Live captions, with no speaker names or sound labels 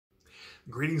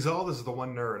Greetings all, this is the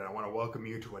One Nerd, and I want to welcome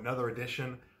you to another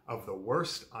edition of the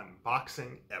worst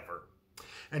unboxing ever.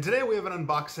 And today we have an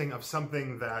unboxing of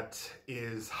something that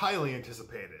is highly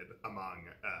anticipated among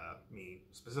me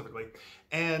specifically,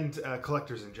 and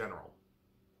collectors in general.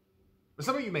 As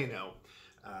some of you may know,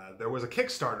 there was a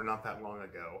Kickstarter not that long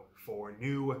ago for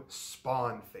new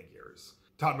Spawn figures.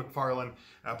 Todd McFarlane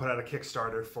put out a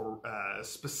Kickstarter for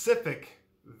specific,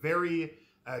 very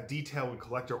detailed and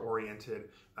collector-oriented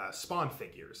Spawn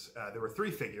figures. There were 3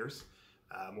 figures,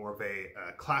 more of a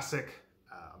classic,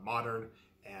 modern,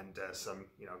 and some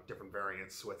different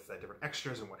variants with different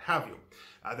extras and what have you.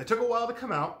 They took a while to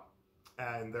come out,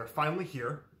 and they're finally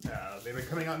here. They've been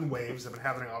coming out in waves. They've been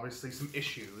having obviously some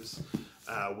issues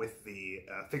with the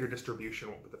figure distribution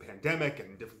with the pandemic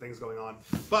and different things going on.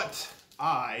 But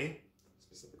I,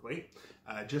 specifically,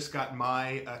 just got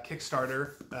my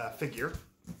Kickstarter figure.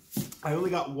 I only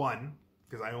got one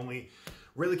because I only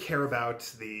really care about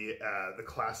the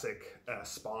classic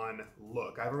Spawn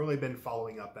look. I haven't really been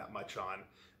following up that much on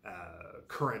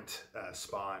current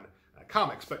Spawn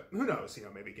comics, but who knows?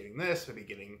 Maybe getting this, maybe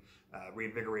getting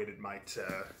Reinvigorated might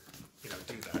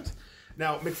do that.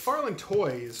 Now, McFarlane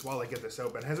Toys, while I get this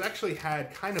open, has actually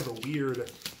had kind of a weird,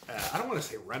 I don't want to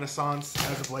say renaissance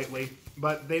as of lately,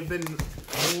 but they've been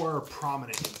more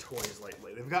prominent in toys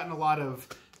lately. They've gotten a lot of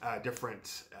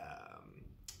different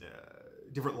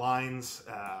lines.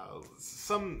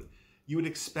 Some you would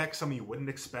expect, some you wouldn't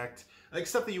expect. Like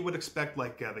stuff that you would expect,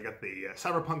 like they got the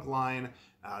Cyberpunk line,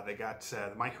 they got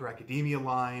the My Hero Academia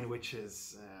line, which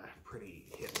is pretty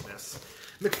hit and miss.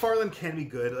 McFarlane can be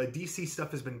good. DC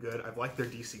stuff has been good. I've liked their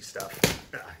DC stuff.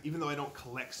 Even though I don't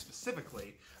collect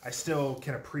specifically, I still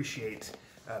can appreciate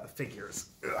the figures.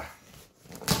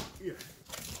 Yeah.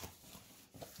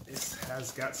 This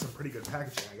has got some pretty good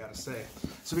packaging, I gotta say.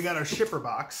 So we got our shipper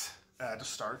box to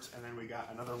start, and then we got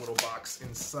another little box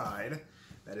inside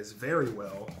that is very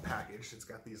well packaged. It's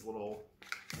got these little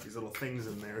things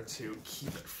in there to keep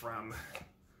it from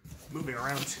moving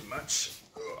around too much.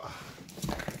 Ugh.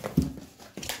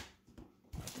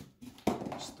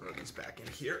 Just throw these back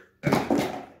in here.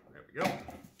 There we go.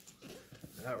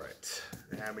 All right,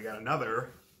 and we got another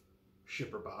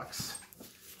shipper box.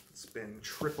 It's been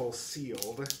triple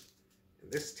sealed.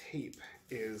 And this tape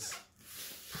is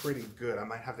pretty good. I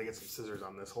might have to get some scissors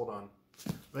on this. Hold on.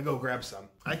 Let me go grab some.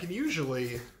 I can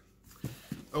usually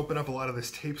open up a lot of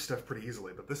this tape stuff pretty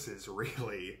easily, but this is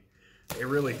really, they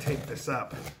really taped this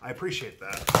up. I appreciate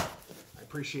that. I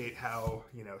appreciate how,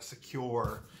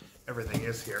 secure everything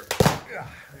is here. Yeah,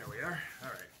 there we are. All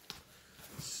right.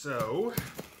 So,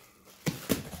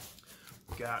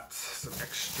 got some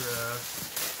extra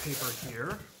paper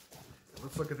here.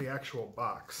 Let's look at the actual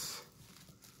box.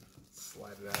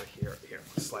 Slide it out of here. Here,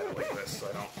 slide it like this so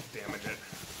I don't damage it.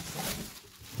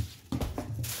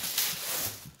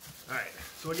 Alright,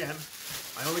 so again,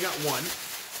 I only got one,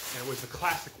 and it was the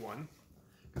classic one.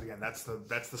 Because again, that's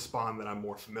the Spawn that I'm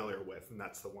more familiar with, and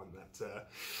that's the one that,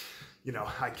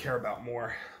 I care about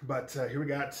more. But here we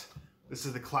got, this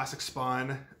is the classic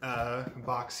Spawn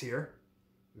box here.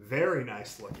 Very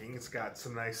nice looking. It's got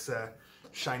some nice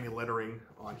shiny lettering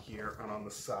on here and on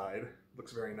the side.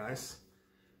 Looks very nice.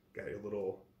 Got a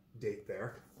little date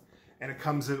there. And it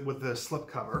comes in with the slip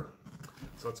cover.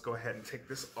 So let's go ahead and take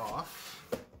this off.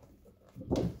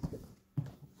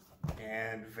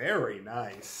 And very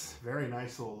nice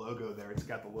little logo there. It's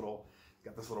got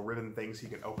this little ribbon thing so you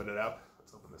can open it up.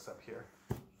 Let's open this up here.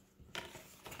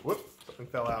 Whoop, something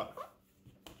fell out.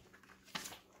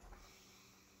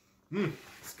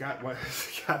 It's got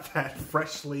that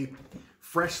freshly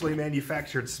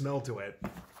manufactured smell to it.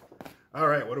 All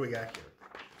right, what do we got here?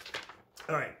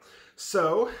 All right,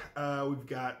 so we've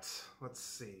got, let's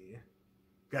see,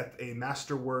 got a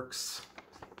Masterworks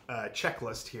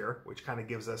checklist here, which kind of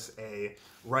gives us a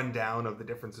rundown of the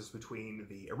differences between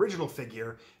the original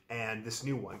figure and this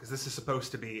new one, because this is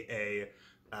supposed to be a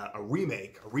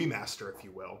remake, a remaster, if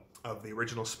you will, of the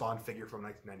original Spawn figure from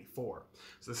 1994.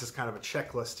 So this is kind of a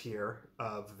checklist here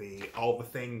of all the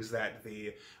things that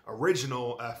the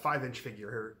original 5-inch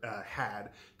figure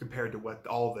had compared to what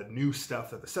all the new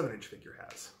stuff that the 7-inch figure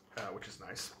has, which is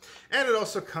nice. And it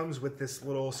also comes with this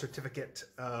little certificate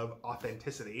of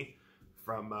authenticity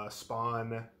from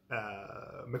Spawn,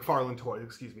 McFarlane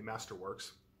Toys,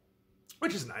 Masterworks,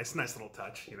 which is nice little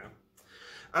touch,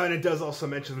 And it does also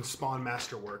mention Spawn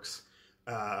Masterworks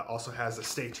also has a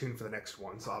stay tuned for the next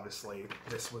one. So obviously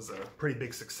this was a pretty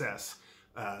big success.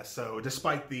 So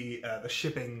despite the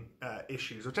shipping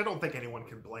issues, which I don't think anyone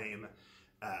can blame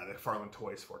McFarlane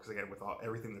Toys for, because again, with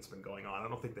everything that's been going on, I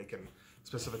don't think they can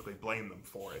specifically blame them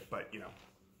for it. But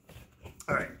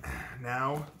All right,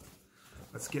 now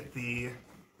Let's get the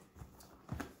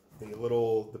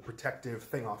protective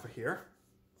thing off of here.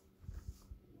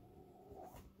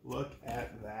 Look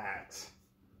at that.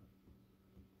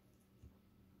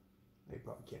 You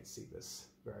probably can't see this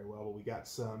very well, but we got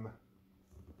some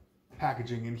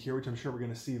packaging in here, which I'm sure we're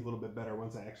going to see a little bit better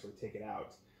once I actually take it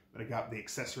out. But I got the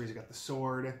accessories, I got the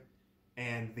sword,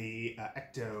 and the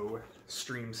ecto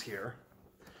streams here.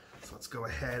 So let's go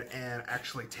ahead and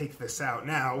actually take this out.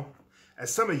 Now,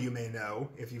 as some of you may know,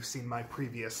 if you've seen my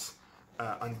previous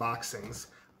unboxings,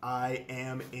 I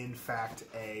am in fact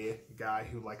a guy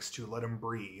who likes to let him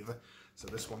breathe. So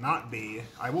this will not be,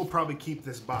 I will probably keep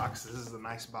this box. This is a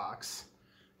nice box,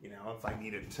 you know, if I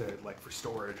need it to, like, for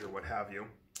storage or what have you.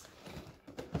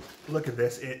 Look at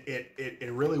this.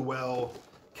 It really well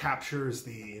captures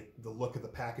the look of the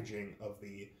packaging of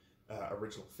the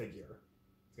original figure.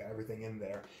 It's got everything in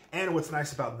there. And what's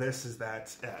nice about this is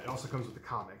that it also comes with the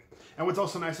comic. And what's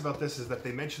also nice about this is that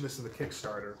they mentioned this in the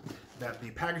Kickstarter, that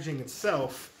the packaging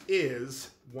itself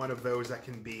is one of those that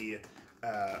can be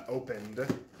opened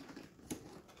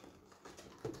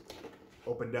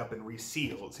up and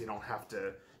resealed, so you don't have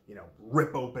to, you know,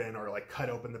 rip open or like cut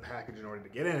open the package in order to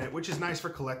get in it, which is nice for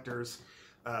collectors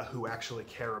who actually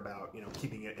care about, you know,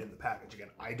 keeping it in the package. Again,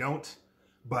 I don't,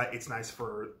 but it's nice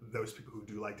for those people who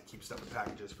do like to keep stuff in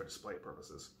packages for display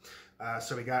purposes.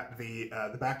 So we got the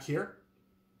back here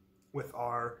with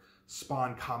our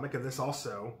Spawn comic, and this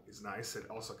also is nice. It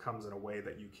also comes in a way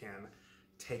that you can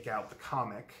take out the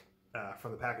comic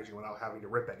from the packaging without having to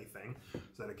rip anything,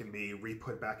 so that it can be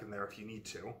re-put back in there if you need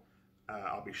to.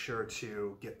 I'll be sure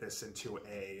to get this into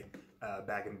a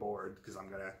bag and board because I'm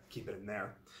going to keep it in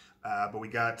there. But we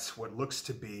got what looks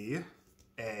to be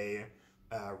a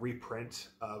reprint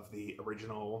of the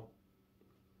original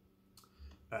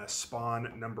Spawn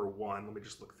 #1. Let me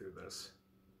just look through this.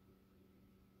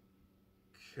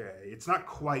 Okay, it's not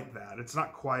quite that. It's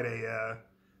not quite a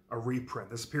reprint.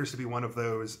 This appears to be one of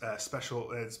those special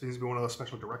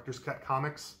director's cut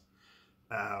comics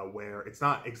where it's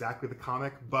not exactly the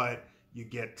comic, but you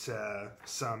get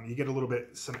some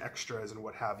extras and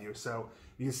what have you. So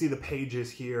you can see the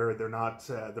pages here. They're not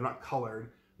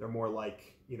colored. They're more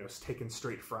like, you know, taken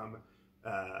straight from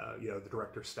you know, the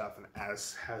director's stuff, and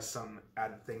has some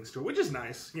added things to it, which is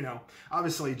nice. You know,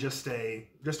 obviously just a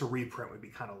reprint would be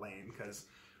kind of lame because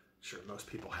sure most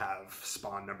people have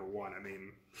Spawn #1. I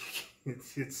mean,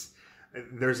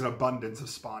 there's an abundance of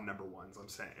Spawn #1s.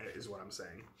 Is what I'm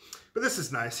saying. But this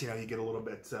is nice. You know, you get a little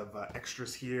bit of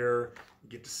extras here. You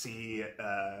get to see.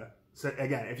 So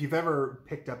again, if you've ever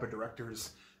picked up a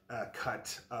director's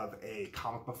cut of a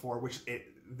comic before, which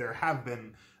there have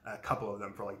been a couple of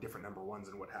them for like different #1s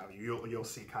and what have you. You'll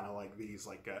see kind of like these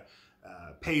like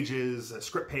pages,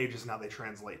 script pages, and how they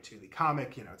translate to the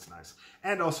comic. You know, it's nice.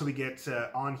 And also we get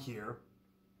on here,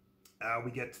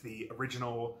 we get the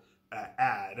original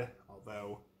ad,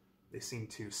 although they seem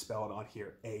to spell it on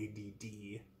here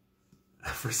ADD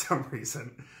for some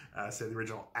reason. So the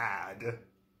original ad,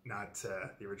 not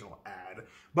the original ad,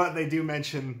 but they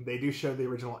do show the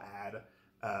original ad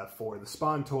for the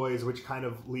Spawn toys, which kind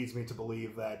of leads me to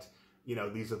believe that, you know,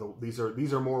 these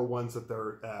are more ones that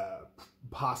they're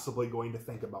possibly going to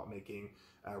think about making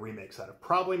remakes out of.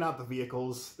 Probably not the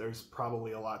vehicles. There's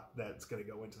probably a lot that's going to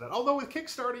go into that. Although with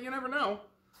Kickstarter, you never know.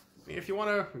 I mean, if you want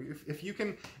to, if you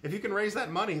can raise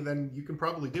that money, then you can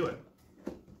probably do it.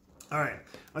 All right,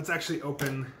 let's actually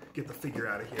get the figure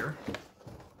out of here.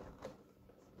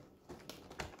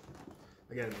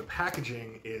 Again, the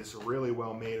packaging is really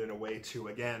well made in a way to,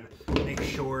 again, make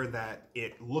sure that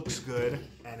it looks good.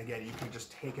 And again, you can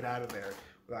just take it out of there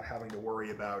without having to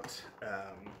worry about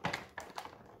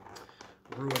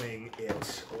ruining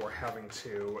it or having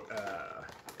to,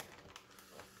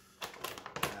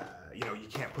 you know, you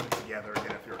can't put it together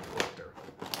again if you're a collector.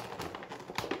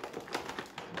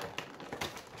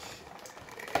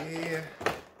 Okay.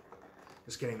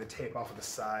 Just getting the tape off of the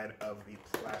side of the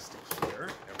plastic here.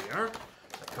 There we are.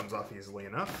 That comes off easily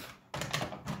enough.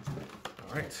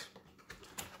 All right.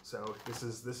 So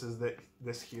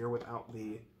this here without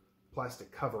the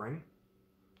plastic covering.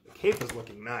 The cape is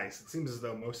looking nice. It seems as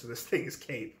though most of this thing is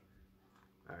cape.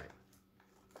 All right.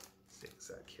 Let's take this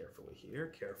out carefully here.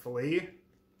 Carefully.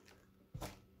 All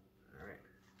right.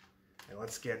 And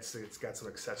let's get, so it's got some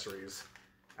accessories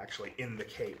actually in the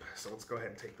cape. So let's go ahead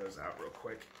and take those out real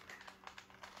quick.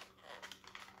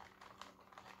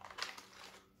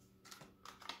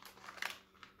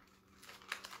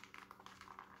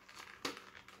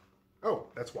 Oh,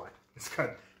 that's why.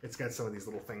 It's got some of these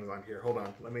little things on here. Hold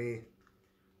on, let me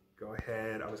go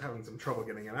ahead. I was having some trouble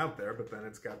getting it out there, but then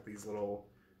it's got these little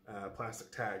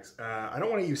plastic tags. I don't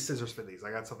want to use scissors for these.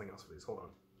 I got something else for these. Hold on.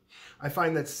 I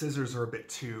find that scissors are a bit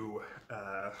too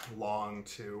long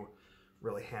to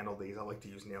really handle these. I like to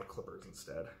use nail clippers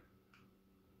instead.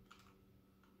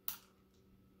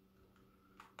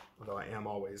 Although I am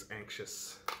always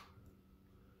anxious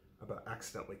about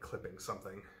accidentally clipping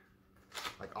something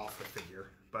like off the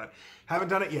figure, but haven't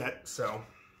done it yet, so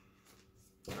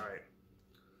all right,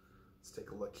 let's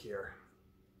take a look here.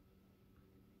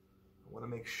 I want to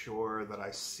make sure that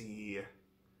I see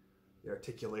the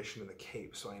articulation of the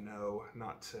cape so I know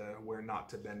where not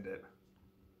to bend it.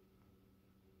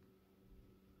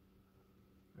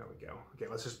 There we go. Okay,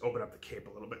 let's just open up the cape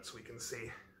a little bit so we can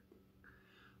see.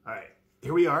 All right,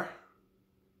 here we are.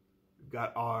 We've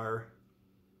got our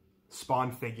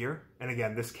Spawn figure, and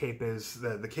again, this cape is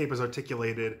the cape is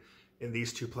articulated in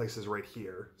these two places right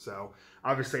here. So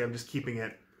obviously, I'm just keeping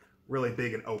it really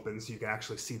big and open so you can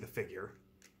actually see the figure.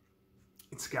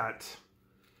 It's got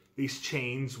these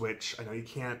chains, which I know you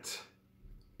can't,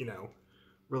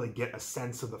 really get a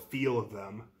sense of the feel of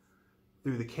them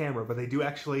through the camera, but they do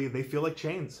actually, they feel like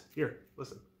chains. Here,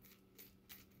 listen.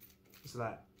 Listen to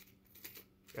that.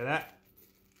 Hear that?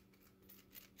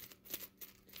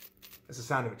 That's the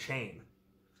sound of a chain.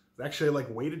 It's actually like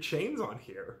weighted chains on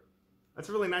here. That's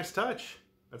a really nice touch.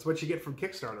 That's what you get from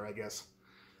Kickstarter, I guess.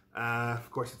 Of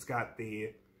course, it's got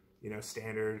the,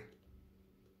 standard,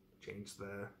 change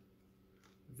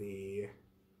the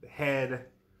head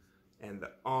and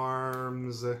the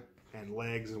arms and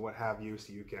legs and what have you,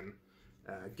 so you can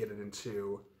get it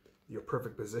into your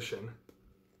perfect position.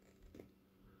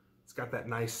 It's got that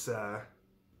nice,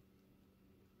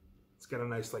 it's got a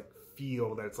nice like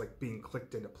feel that it's like being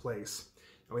clicked into place.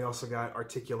 And we also got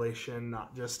articulation,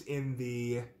 not just in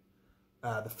the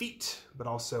feet, but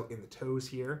also in the toes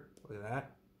here. Look at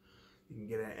that. You can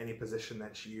get it in any position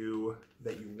that you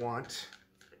want.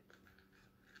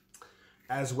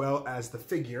 As well as the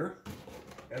figure.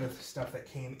 The other stuff that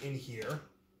came in here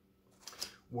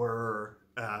were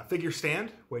figure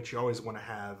stand, which you always want to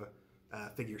have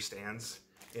figure stands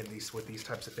with these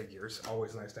types of figures.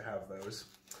 Always nice to have those.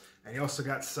 And you also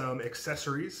got some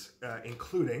accessories,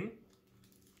 including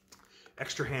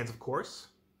extra hands, of course,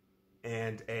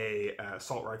 and a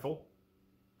assault rifle.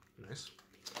 Nice.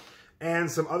 And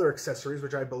some other accessories,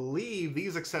 which I believe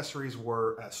these accessories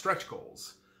were stretch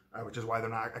goals, which is why they're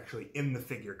not actually in the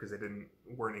figure, because they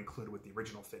weren't included with the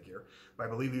original figure. But I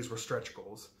believe these were stretch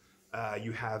goals.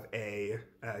 You have a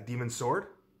demon sword.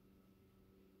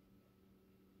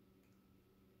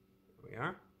 There we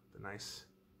are. The nice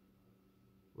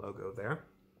logo there.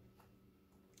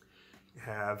 You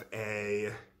have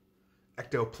a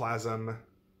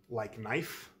ectoplasm-like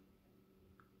knife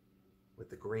with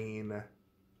the green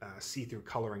see-through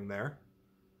coloring there,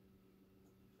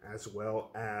 as well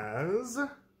as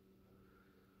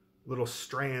little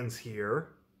strands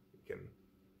here. You can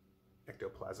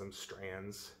ectoplasm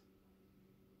strands.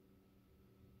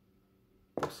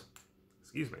 Oops,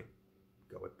 excuse me.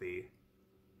 Go with the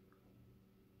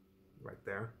right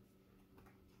there.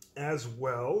 As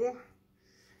well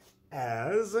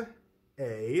as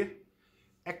a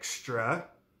extra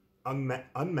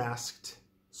unmasked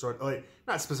sort of, like,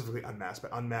 not specifically unmasked,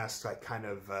 but unmasked, like kind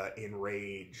of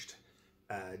enraged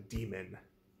demon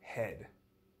head.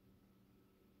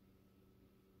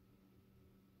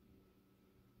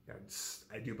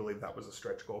 I do believe that was a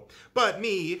stretch goal. But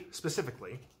me,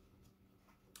 specifically,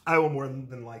 I will more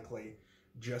than likely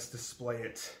just display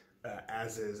it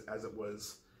as it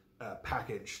was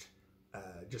packaged,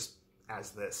 just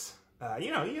as this.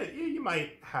 You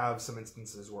might have some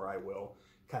instances where I will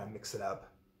kind of mix it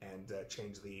up and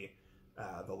change the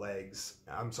legs.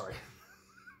 I'm sorry,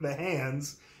 the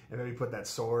hands, and maybe put that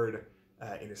sword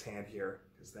in his hand here,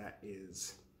 because that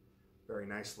is very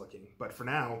nice looking. But for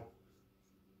now,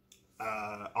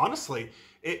 honestly,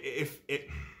 if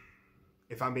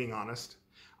I'm being honest,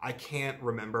 I can't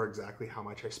remember exactly how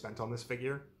much I spent on this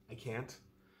figure. I can't,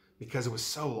 because it was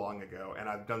so long ago, and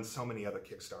I've done so many other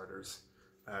Kickstarters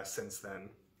since then.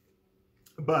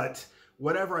 But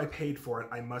whatever I paid for it,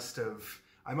 I must have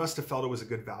felt it was a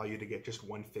good value to get just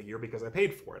one figure, because I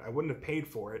paid for it. I wouldn't have paid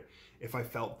for it if I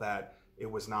felt that it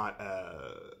was not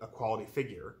a quality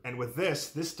figure. And with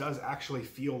this does actually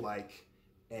feel like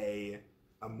a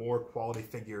more quality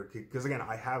figure, because again,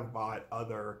 I have bought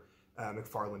other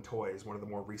McFarlane toys, one of the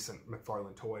more recent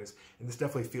McFarlane toys, and this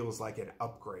definitely feels like an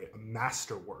upgrade, a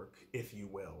masterwork, if you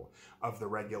will, of the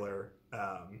regular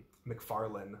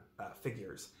McFarlane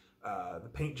figures. The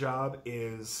paint job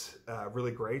is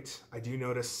really great. I do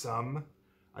notice some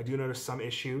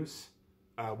issues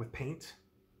with paint,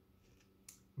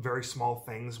 very small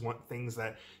things, want things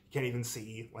that you can't even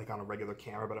see like on a regular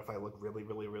camera, but if I look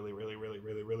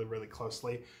really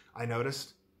closely, I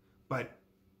noticed. But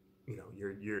you know,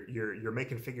 you're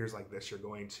making figures like this, you're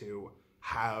going to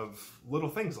have little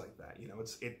things like that. You know,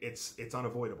 it's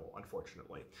unavoidable,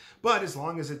 unfortunately. But as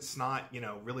long as it's not, you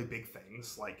know, really big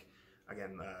things like,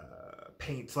 again,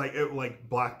 paint, like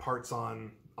black parts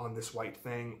on this white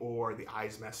thing, or the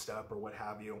eyes messed up or what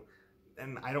have you,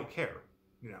 and I don't care,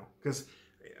 you know, because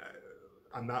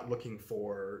I'm not looking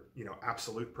for, you know,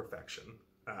 absolute perfection,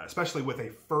 especially with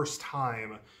a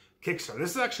first-time Kickstarter.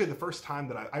 This is actually the first time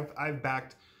that I've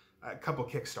backed a couple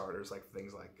Kickstarters, like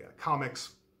things like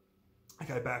comics. I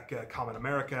got back Common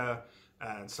America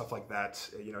and stuff like that.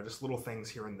 You know, just little things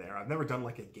here and there. I've never done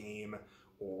like a game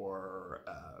or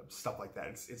stuff like that.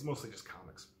 It's mostly just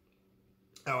comics.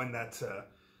 Oh, and that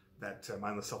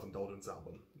Mindless Self-Indulgence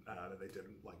album that they did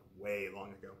like way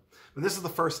long ago. But this is the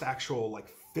first actual like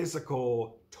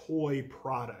physical toy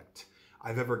product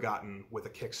I've ever gotten with a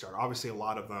Kickstarter. Obviously, a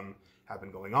lot of them have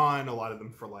been going on. A lot of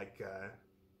them for like,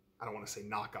 I don't want to say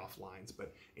knockoff lines,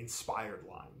 but inspired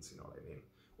lines, you know what I mean?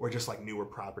 Or just like newer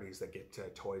properties that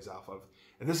get toys off of.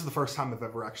 And this is the first time I've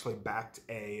ever actually backed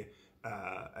a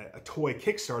toy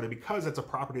Kickstarter, because it's a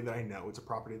property that I know, it's a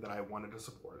property that I wanted to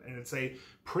support, and it's a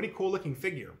pretty cool looking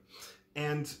figure.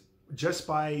 And just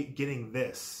by getting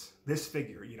this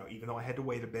figure, you know, even though I had to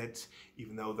wait a bit,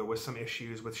 even though there was some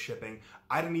issues with shipping,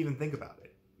 I didn't even think about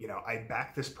it. You know, I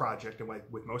backed this project, and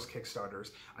with most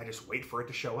Kickstarters, I just wait for it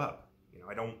to show up. You know,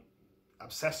 I don't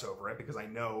obsess over it because I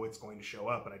know it's going to show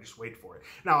up, and I just wait for it.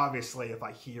 Now, obviously, if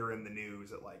I hear in the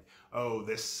news that like, oh,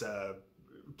 this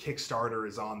Kickstarter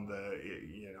is on the,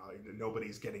 you know,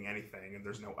 nobody's getting anything and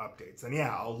there's no updates, then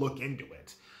yeah, I'll look into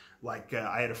it. Like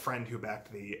I had a friend who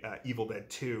backed the Evil Dead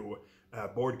 2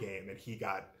 board game, and he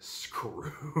got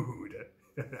screwed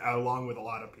along with a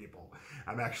lot of people.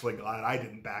 I'm actually glad I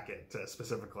didn't back it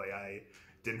specifically. I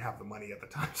didn't have the money at the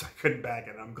time, so I couldn't back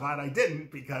it. And I'm glad I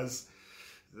didn't, because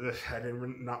I did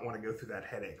not want to go through that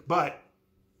headache. But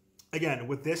again,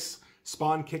 with this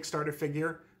Spawn Kickstarter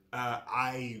figure,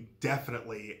 I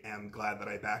definitely am glad that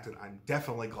I backed it. I'm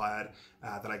definitely glad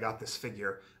that I got this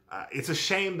figure. It's a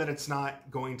shame that it's not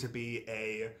going to be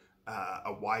a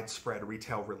widespread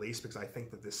retail release, because I think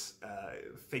that this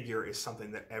figure is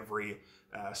something that every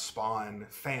Spawn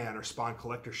fan or Spawn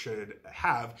collector should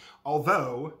have.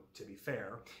 Although, to be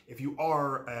fair, if you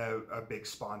are a big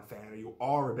Spawn fan, or you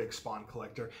are a big Spawn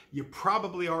collector, you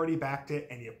probably already backed it,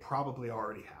 and you probably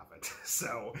already have it.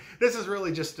 So this is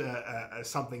really just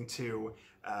something to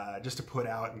just to put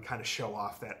out and kind of show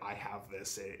off that I have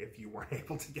this, if you weren't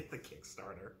able to get the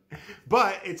Kickstarter.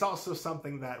 But it's also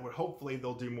something that would, hopefully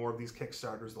they'll do more of these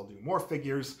Kickstarters, they'll do more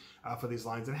figures for these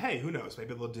lines, and hey, who knows,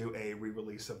 maybe they'll do a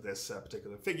re-release of this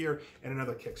particular figure in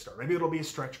another Kickstarter. Maybe it'll be a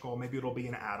stretch goal, maybe it'll be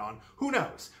an add-on, who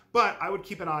knows. But I would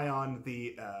keep an eye on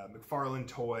the McFarlane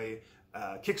Toy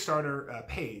Kickstarter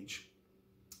page,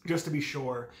 just to be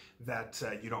sure that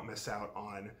you don't miss out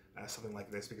on something like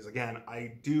this, because again,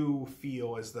 I do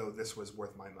feel as though this was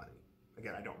worth my money.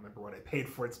 Again, I don't remember what I paid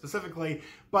for it specifically,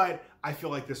 but I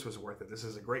feel like this was worth it. This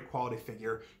is a great quality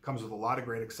figure, comes with a lot of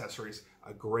great accessories,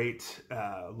 a great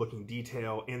looking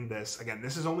detail in this. Again,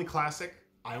 this is only classic.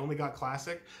 I only got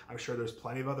classic. I'm sure there's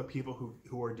plenty of other people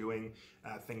who are doing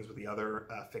things with the other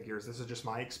figures. This is just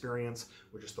my experience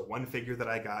with just the one figure that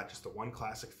I got, just the one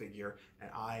classic figure,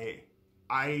 and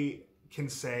I can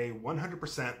say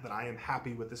 100% that I am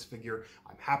happy with this figure,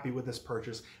 I'm happy with this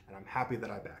purchase, and I'm happy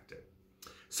that I backed it.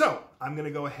 So I'm going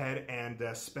to go ahead and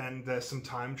spend some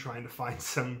time trying to find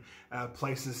some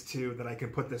places that I can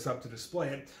put this up to display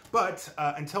it. But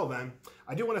until then,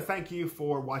 I do want to thank you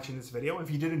for watching this video.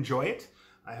 If you did enjoy it,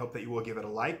 I hope that you will give it a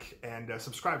like and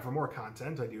subscribe for more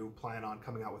content. I do plan on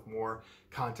coming out with more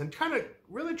content, kind of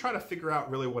really trying to figure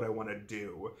out really what I want to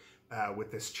do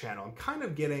with this channel. I'm kind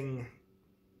of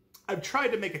I've tried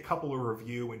to make a couple of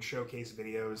review and showcase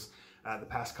videos the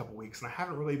past couple weeks, and I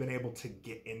haven't really been able to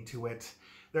get into it.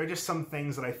 There are just some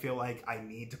things that I feel like I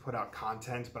need to put out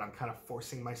content, but I'm kind of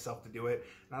forcing myself to do it,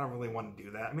 and I don't really want to do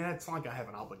that. I mean, it's not like I have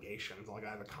an obligation. It's not like I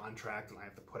have a contract and I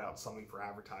have to put out something for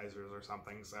advertisers or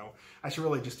something, so I should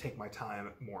really just take my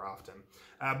time more often.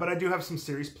 But I do have some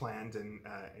series planned,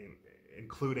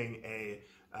 including a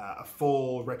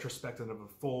full retrospective of a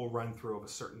full run-through of a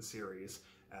certain series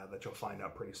that you'll find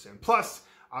out pretty soon. Plus,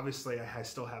 Obviously, I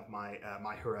still have my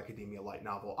My Hero Academia light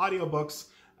novel audiobooks,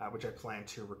 which I plan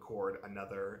to record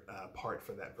another part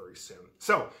for that very soon.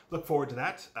 So look forward to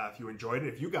that. If you enjoyed it,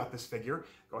 if you got this figure,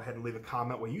 go ahead and leave a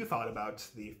comment what you thought about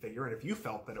the figure and if you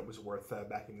felt that it was worth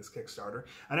backing this Kickstarter.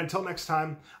 And until next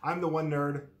time, I'm the One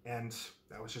Nerd, and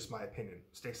that was just my opinion.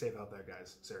 Stay safe out there,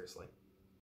 guys. Seriously.